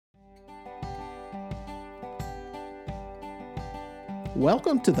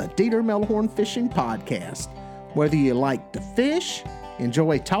Welcome to the Dieter Melhorn Fishing Podcast. Whether you like to fish,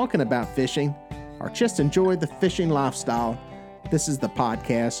 enjoy talking about fishing, or just enjoy the fishing lifestyle, this is the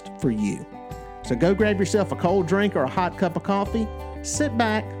podcast for you. So go grab yourself a cold drink or a hot cup of coffee, sit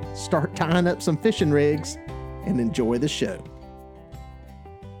back, start tying up some fishing rigs, and enjoy the show.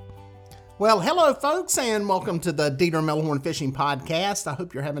 Well, hello, folks, and welcome to the Dieter Melhorn Fishing Podcast. I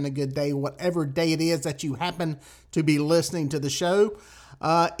hope you're having a good day, whatever day it is that you happen to be listening to the show.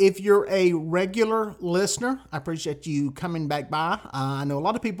 If you're a regular listener, I appreciate you coming back by. I know a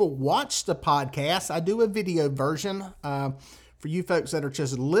lot of people watch the podcast. I do a video version. For you folks that are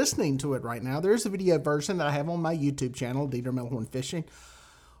just listening to it right now, there's a video version that I have on my YouTube channel, Dieter Melhorn Fishing.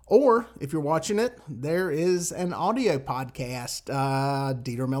 Or, if you're watching it, there is an audio podcast,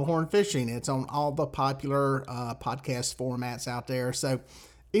 Dieter Melhorn Fishing. It's on all the popular podcast formats out there. So,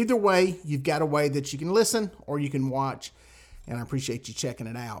 either way, you've got a way that you can listen or you can watch, and I appreciate you checking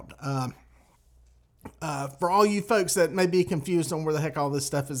it out. For all you folks that may be confused on where the heck all this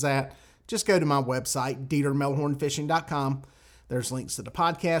stuff is at, just go to my website, DieterMelhornFishing.com. There's links to the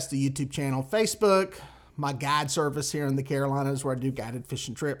podcast, the YouTube channel, Facebook, my guide service here in the Carolinas where I do guided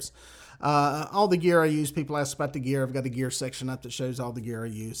fishing trips. All the gear I use, people ask about the gear. I've got a gear section up that shows all the gear I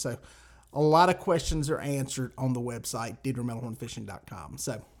use. So a lot of questions are answered on the website, DieterMelhornFishing.com.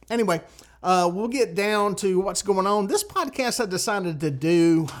 So anyway, we'll get down to what's going on. This podcast I decided to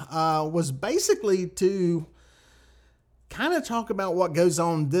do was basically to kind of talk about what goes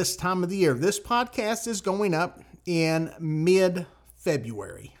on this time of the year. This podcast is going up in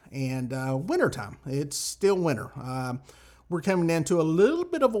mid-February. And wintertime. It's still winter. We're coming into a little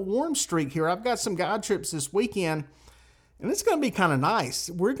bit of a warm streak here. I've got some guide trips this weekend, and it's going to be kind of nice.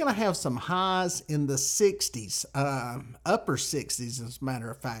 We're going to have some highs in the 60s, upper 60s as a matter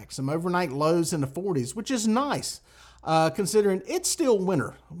of fact. Some overnight lows in the 40s, which is nice, considering it's still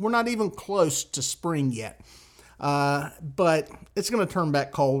winter. We're not even close to spring yet. But it's going to turn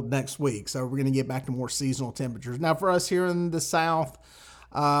back cold next week, so we're going to get back to more seasonal temperatures. Now, for us here in the South,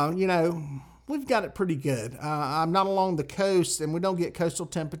 we've got it pretty good. I'm not along the coast and we don't get coastal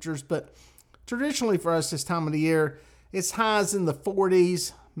temperatures, but traditionally for us this time of the year, it's highs in the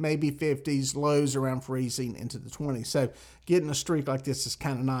 40s, maybe 50s, lows around freezing into the 20s. So getting a streak like this is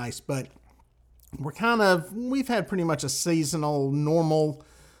kind of nice, but we've had pretty much a normal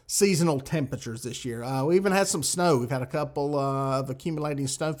seasonal temperatures this year. We even had some snow. We've had a couple of accumulating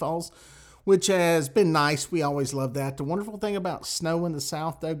snowfalls, which has been nice. We always love that. The wonderful thing about snow in the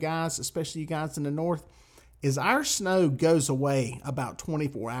South, though, guys, especially you guys in the North, is our snow goes away about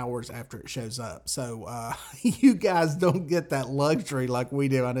 24 hours after it shows up. So you guys don't get that luxury like we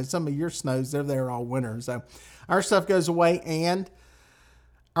do. I know some of your snows, they're there all winter. So our stuff goes away, and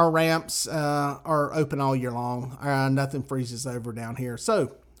our ramps are open all year long. Nothing freezes over down here.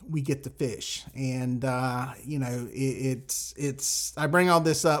 So we get to fish. And, I bring all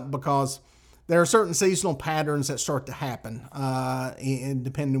this up because there are certain seasonal patterns that start to happen, and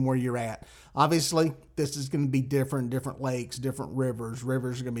depending on where you're at. Obviously, this is going to be different lakes, different rivers.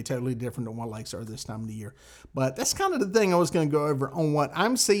 Rivers are going to be totally different than what lakes are this time of the year. But that's kind of the thing I was going to go over on what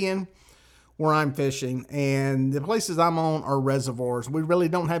I'm seeing where I'm fishing. And the places I'm on are reservoirs. We really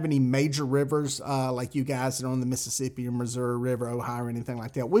don't have any major rivers like you guys that are on the Mississippi or Missouri River, Ohio, or anything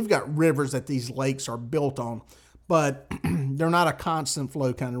like that. We've got rivers that these lakes are built on, but they're not a constant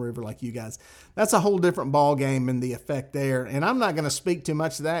flow kind of river like you guys. That's a whole different ball game and the effect there. And I'm not going to speak too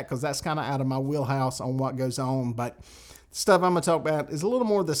much to that because that's kind of out of my wheelhouse on what goes on. But the stuff I'm going to talk about is a little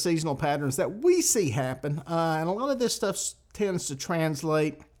more of the seasonal patterns that we see happen. And a lot of this stuff tends to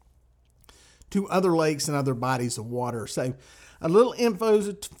translate to other lakes and other bodies of water. So a little info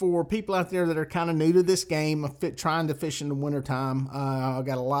for people out there that are kind of new to this game, trying to fish in the wintertime. I've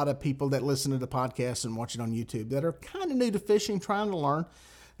got a lot of people that listen to the podcast and watch it on YouTube that are kind of new to fishing, trying to learn.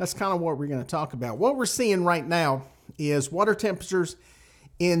 That's kind of what we're going to talk about. What we're seeing right now is water temperatures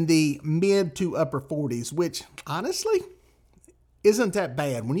in the mid to upper 40s, which honestly isn't that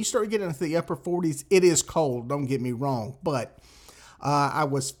bad. When you start getting into the upper 40s, it is cold, don't get me wrong, but I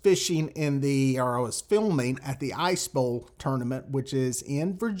was filming at the Ice Bowl tournament, which is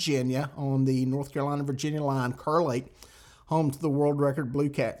in Virginia on the North Carolina-Virginia line, Kerr Lake, home to the world record blue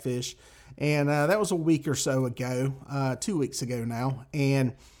catfish. And that was a week or so ago, 2 weeks ago now,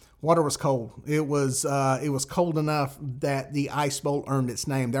 and water was cold. It was cold enough that the Ice Bowl earned its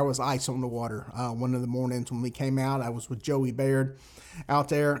name. There was ice on the water. One of the mornings when we came out, I was with Joey Baird out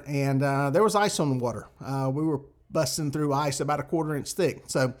there, and there was ice on the water. We were busting through ice about a 1/4 inch thick.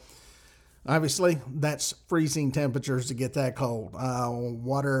 So obviously that's freezing temperatures to get that cold.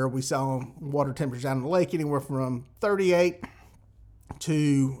 We saw water temperatures out in the lake anywhere from 38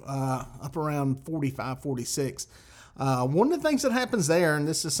 to up around 45, 46. One of the things that happens there, and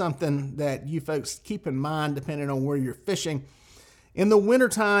this is something that you folks keep in mind depending on where you're fishing, in the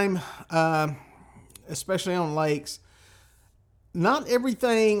wintertime, especially on lakes, not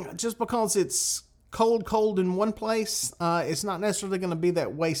everything, just because it's cold in one place, it's not necessarily going to be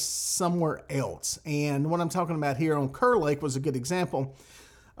that way somewhere else. And what I'm talking about here on Kerr Lake was a good example.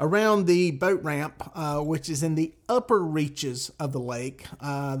 Around the boat ramp, which is in the upper reaches of the lake,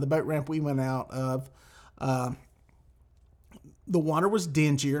 the boat ramp we went out of, the water was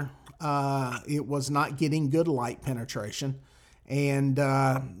dingier. It was not getting good light penetration. And,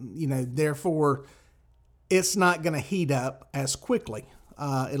 therefore, it's not going to heat up as quickly.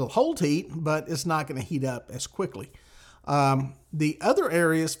 It'll hold heat, but it's not going to heat up as quickly. The other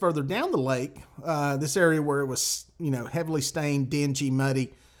areas further down the lake, this area where it was, heavily stained, dingy,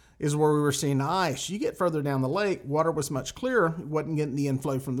 muddy, is where we were seeing the ice. You get further down the lake, water was much clearer. It wasn't getting the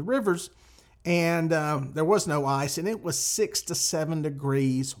inflow from the rivers, and there was no ice, and it was 6 to 7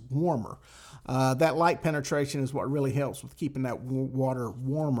 degrees warmer. That light penetration is what really helps with keeping that water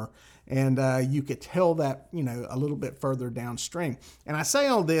warmer. And you could tell that, a little bit further downstream. And I say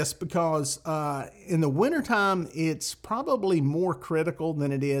all this because in the wintertime, it's probably more critical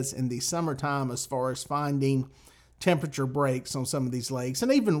than it is in the summertime as far as finding temperature breaks on some of these lakes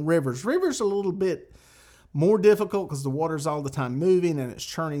and even rivers. Rivers are a little bit more difficult because the water's all the time moving and it's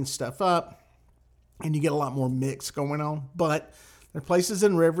churning stuff up, and you get a lot more mix going on. But there are places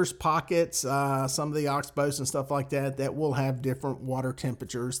in rivers, pockets, some of the oxbows and stuff like that, that will have different water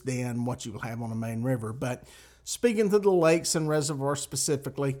temperatures than what you will have on a main river. But speaking to the lakes and reservoirs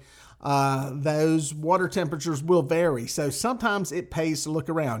specifically, those water temperatures will vary. So sometimes it pays to look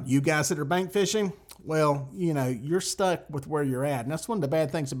around. You guys that are bank fishing, well, you're stuck with where you're at. And that's one of the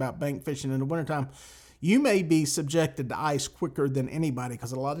bad things about bank fishing in the wintertime. You may be subjected to ice quicker than anybody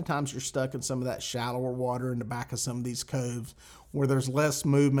because a lot of times you're stuck in some of that shallower water in the back of some of these coves where there's less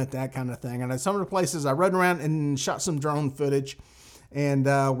movement, that kind of thing. And at some of the places I rode around and shot some drone footage and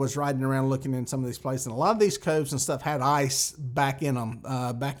was riding around looking in some of these places. And a lot of these coves and stuff had ice back in them,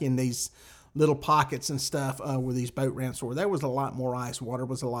 back in these little pockets and stuff where these boat ramps were. There was a lot more ice. Water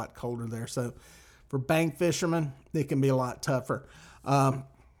was a lot colder there. So for bank fishermen, it can be a lot tougher.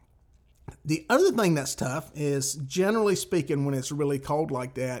 The other thing that's tough is, generally speaking, when it's really cold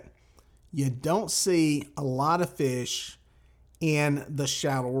like that, you don't see a lot of fish in the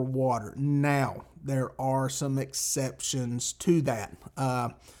shallower water. Now, there are some exceptions to that.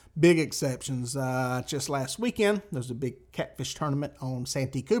 Big exceptions. Just last weekend, there was a big catfish tournament on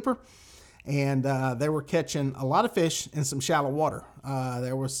Santee Cooper, and they were catching a lot of fish in some shallow water.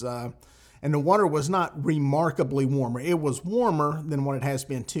 And the water was not remarkably warmer. It was warmer than what it has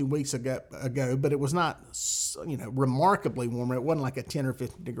been 2 weeks ago, but it was not, remarkably warmer. It wasn't like a 10 or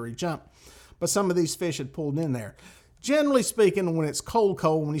 15 degree jump. But some of these fish had pulled in there. Generally speaking, when it's cold,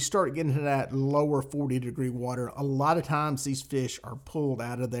 when you start getting to that lower 40 degree water, a lot of times these fish are pulled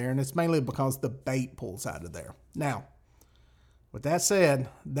out of there, and it's mainly because the bait pulls out of there. Now, with that said,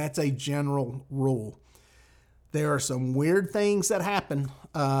 that's a general rule. There are some weird things that happen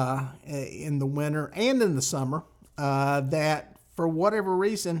in the winter and in the summer that, for whatever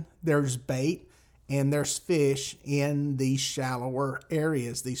reason, there's bait and there's fish in these shallower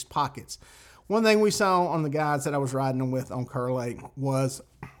areas, these pockets. One thing we saw on the guides that I was riding with on Kerr Lake was,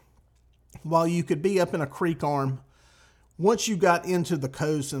 while you could be up in a creek arm, once you got into the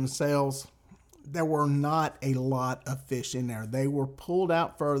coves themselves, there were not a lot of fish in there. They were pulled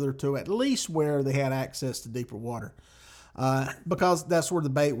out further to at least where they had access to deeper water, because that's where the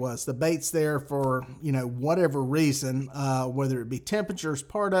bait was. The bait's there for, whatever reason, whether it be temperature is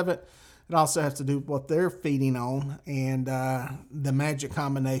part of it. It also has to do with what they're feeding on, and the magic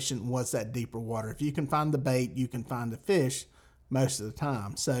combination was that deeper water. If you can find the bait, you can find the fish most of the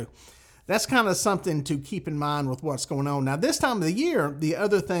time. So that's kind of something to keep in mind with what's going on. Now, this time of the year, the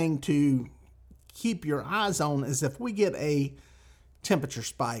other thing to keep your eyes on is if we get a temperature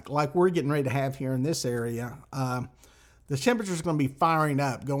spike like we're getting ready to have here in this area, the temperature is going to be firing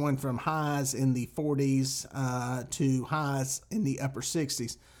up, going from highs in the 40s to highs in the upper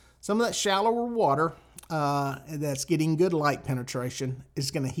 60s. Some of that shallower water that's getting good light penetration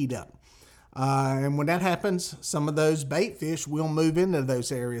is going to heat up. And when that happens, some of those bait fish will move into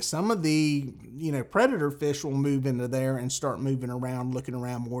those areas. Some of the, predator fish will move into there and start moving around, looking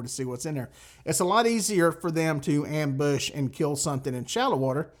around more to see what's in there. It's a lot easier for them to ambush and kill something in shallow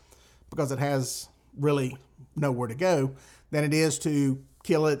water because it has really nowhere to go than it is to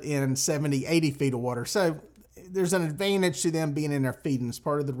kill it in 70, 80 feet of water. So there's an advantage to them being in there feeding. It's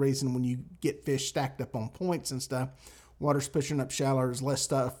part of the reason when you get fish stacked up on points and stuff, water's pushing up shallower, there's less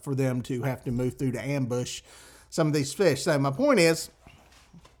stuff for them to have to move through to ambush some of these fish. So my point is,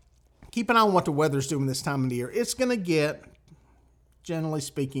 keep an eye on what the weather's doing this time of the year. It's going to get, generally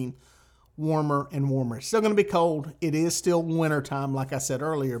speaking, warmer and warmer. It's still going to be cold. It is still winter time, like I said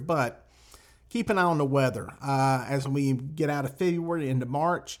earlier, but keep an eye on the weather. As we get out of February into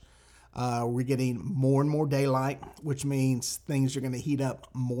March, we're getting more and more daylight, which means things are going to heat up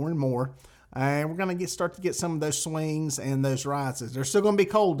more and more. And we're going to start to get some of those swings and those rises. There's still going to be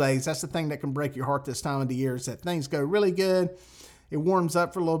cold days. That's the thing that can break your heart this time of the year, is that things go really good. It warms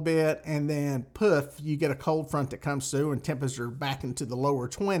up for a little bit, and then poof, you get a cold front that comes through and temperatures are back into the lower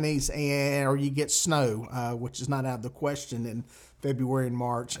 20s, or you get snow, which is not out of the question in February and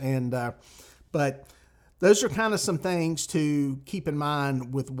March. But those are kind of some things to keep in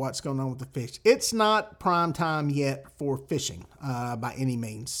mind with what's going on with the fish. It's not prime time yet for fishing by any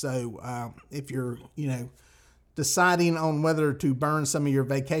means. So if you're, deciding on whether to burn some of your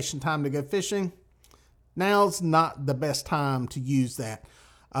vacation time to go fishing, now's not the best time to use that.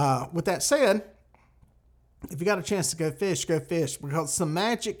 With that said, if you got a chance to go fish, because some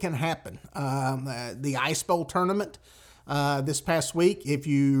magic can happen. The Ice Bowl tournament this past week, if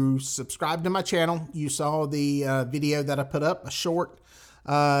you subscribed to my channel, you saw the video that I put up, a short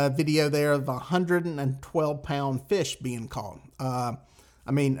video there of 112-pound fish being caught.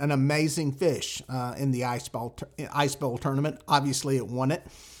 An amazing fish in the Ice Bowl tournament. Obviously, it won it.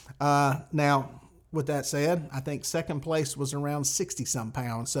 Now, with that said, I think second place was around 60-some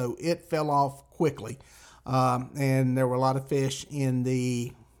pounds, so it fell off quickly. And there were a lot of fish in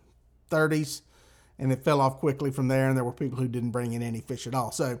the 30s, and it fell off quickly from there, and there were people who didn't bring in any fish at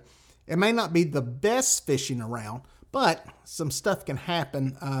all. So it may not be the best fishing around, but some stuff can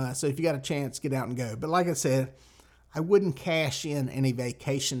happen. So if you got a chance, get out and go. But like I said, I wouldn't cash in any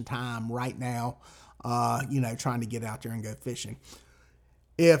vacation time right now, trying to get out there and go fishing.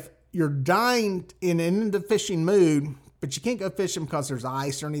 If you're dying in the fishing mood, but you can't go fishing because there's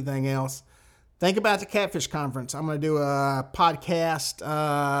ice or anything else, think about the Catfish Conference. I'm going to do a podcast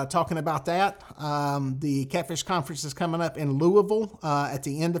talking about that. The Catfish Conference is coming up in Louisville at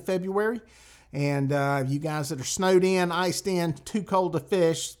the end of February. And you guys that are snowed in, iced in, too cold to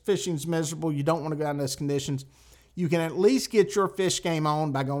fish, fishing's miserable, you don't want to go out in those conditions, you can at least get your fish game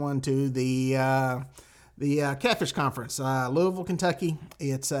on by going to the Catfish Conference, Louisville, Kentucky.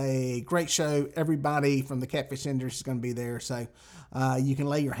 It's a great show. Everybody from the catfish industry is going to be there. So you can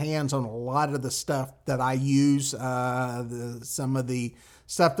lay your hands on a lot of the stuff that I use, some of the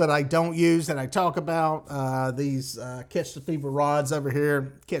stuff that I don't use that I talk about. These Catch the Fever rods over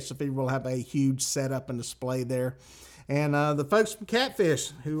here. Catch the Fever will have a huge setup and display there. And the folks from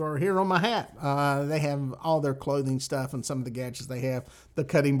Catfish who are here on my hat, they have all their clothing stuff and some of the gadgets they have. The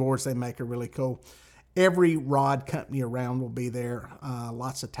cutting boards they make are really cool. Every rod company around will be there.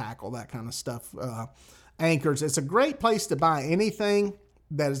 Lots of tackle, that kind of stuff. Anchors. It's a great place to buy anything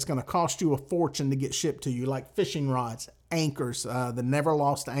that is going to cost you a fortune to get shipped to you, like fishing rods, anchors, the Never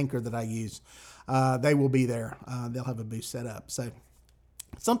Lost anchor that I use. They will be there. They'll have a booth set up. So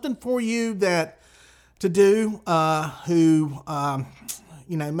something for you to do who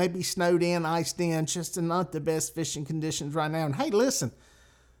maybe snowed in, iced in, just in not the best fishing conditions right now. And hey, listen,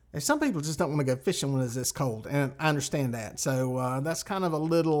 there's some people just don't want to go fishing when it's this cold, and I understand that. So that's kind of a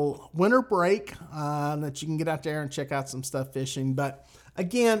little winter break that you can get out there and check out some stuff fishing. But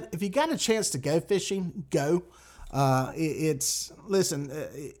again, if you got a chance to go fishing, go.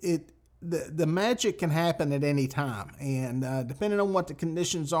 The magic can happen at any time, and depending on what the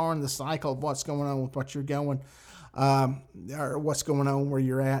conditions are and the cycle of what's going on with what you're going, or what's going on where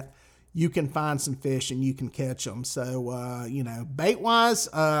you're at, you can find some fish and you can catch them. So, bait-wise,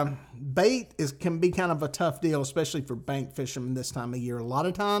 can be kind of a tough deal, especially for bank fishermen this time of year. A lot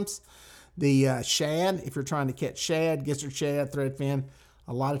of times, the shad, if you're trying to catch shad, gizzard shad, threadfin,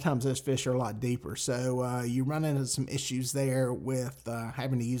 a lot of times those fish are a lot deeper. So you run into some issues there with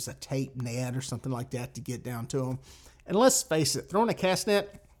having to use a tape net or something like that to get down to them. And let's face it, throwing a cast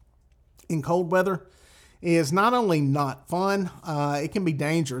net in cold weather is not only not fun, it can be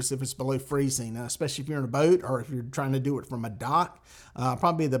dangerous if it's below freezing, especially if you're in a boat or if you're trying to do it from a dock.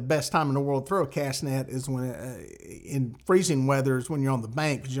 Probably the best time in the world to throw a cast net is when in freezing weather is when you're on the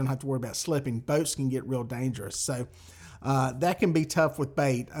bank, because you don't have to worry about slipping. Boats can get real dangerous. So that can be tough with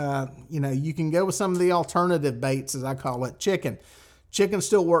bait. You can go with some of the alternative baits, as I call it, chicken. Chicken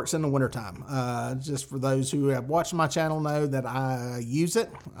still works in the wintertime. Just for those who have watched my channel know that I use it.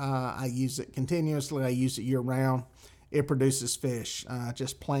 I use it continuously. I use it year-round. It produces fish.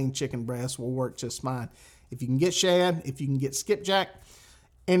 Just plain chicken breast will work just fine. If you can get shad, if you can get skipjack,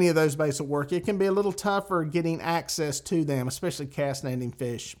 any of those baits will work. It can be a little tougher getting access to them, especially cast netting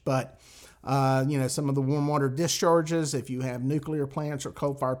fish. But, some of the warm water discharges, if you have nuclear plants or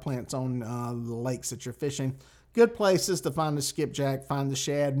coal fire plants on the lakes that you're fishing, good places to find the skipjack, find the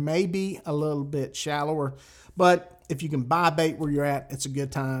shad, maybe a little bit shallower. But if you can buy bait where you're at, it's a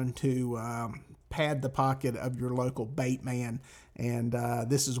good time to pad the pocket of your local bait man. And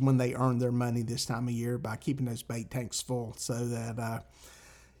this is when they earn their money this time of year, by keeping those bait tanks full so that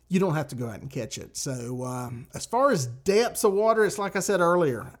you don't have to go out and catch it. So as far as depths of water, it's like I said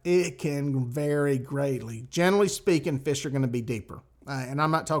earlier, it can vary greatly. Generally speaking, fish are going to be deeper. And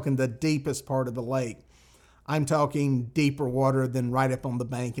I'm not talking the deepest part of the lake. I'm talking deeper water than right up on the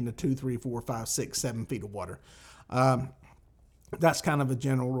bank into 2, 3, 4, 5, 6, 7 feet of water. That's kind of a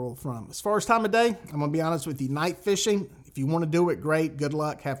general rule of thumb. As far as time of day, I'm going to be honest with you, night fishing, if you want to do it, great, good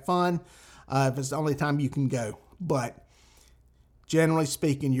luck, have fun. If it's the only time you can go. But generally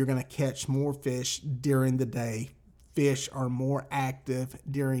speaking, you're going to catch more fish during the day. Fish are more active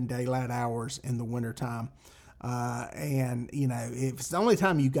during daylight hours in the wintertime. And if it's the only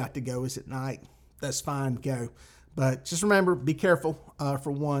time you got to go is at night, that's fine, go. But just remember, be careful,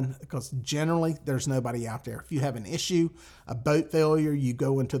 for one, because generally there's nobody out there. If you have an issue, a boat failure, you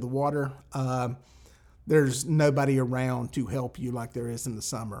go into the water, there's nobody around to help you like there is in the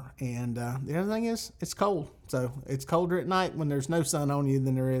summer. And the other thing is, it's cold. So it's colder at night when there's no sun on you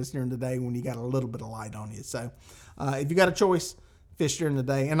than there is during the day when you got a little bit of light on you. So if you got a choice, fish during the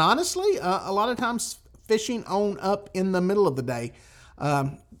day. And honestly, a lot of times fishing on up in the middle of the day.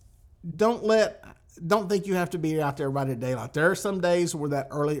 Don't think you have to be out there right at daylight. There are some days where that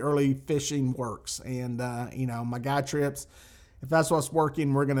early fishing works. And, my guide trips, if that's what's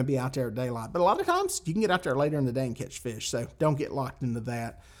working, we're going to be out there at daylight. But a lot of times you can get out there later in the day and catch fish. So don't get locked into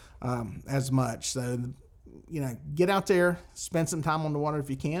that as much. So, get out there, spend some time on the water if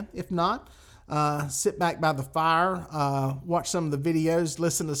you can. If not, sit back by the fire, watch some of the videos,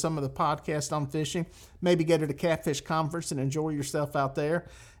 listen to some of the podcasts on fishing, maybe go to the Catfish Conference and enjoy yourself out there,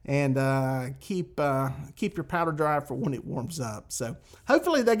 and keep your powder dry for when it warms up. So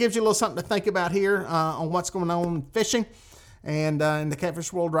hopefully that gives you a little something to think about here on what's going on in fishing and in the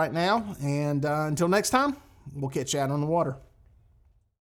catfish world right now. And until next time, we'll catch you out on the water.